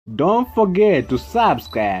Don't forget to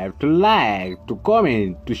subscribe, to like, to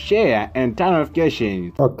comment, to share, and turn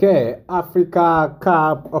notifications. Okay, Africa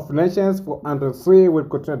Cup of Nations for Under-3 will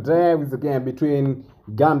continue today with the game between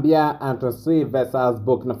Gambia Under-3 versus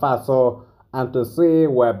Burkina Faso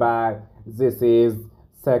Under-3, whereby this is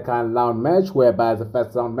second round match, whereby the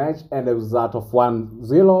first round match ended with a result of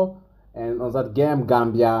 1-0, and on that game,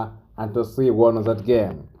 Gambia Under-3 won on that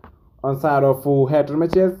game. On side of head-to-head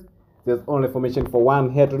matches, there's only formation for one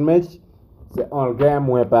head-to-head match. The only game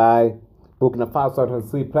whereby Burkina Faso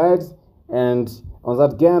Under-3 played, and on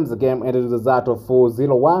that game, the game ended with a result of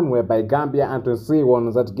 4-0-1, whereby Gambia Under-3 won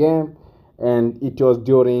on that game, and it was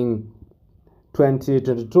during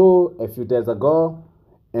 2022, a few days ago,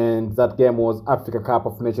 and that game was Africa Cup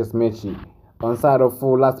of Nations match. On side of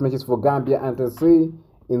last matches for Gambia Under-3,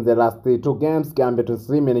 in the last two games, Gambia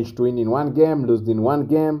Under-3 managed to win in one game, lose in one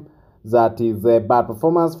game. That is a bad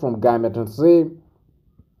performance from Gambia Under-3,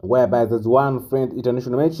 whereby there's one friend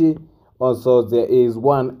international match. Also, there is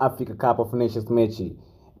one Africa Cup of Nations match.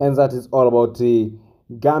 And that is all about the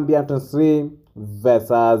Gambia Under-3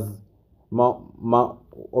 versus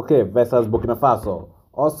versus Burkina Faso.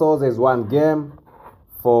 Also, there's one game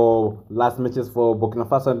for last matches for Burkina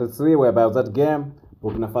Faso Under-3, whereby that game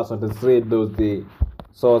Burkina Faso Under-3 lose the.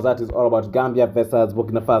 So that is all about Gambia versus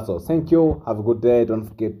Burkina Faso. Thank you. Have a good day. Don't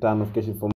forget to turn notification for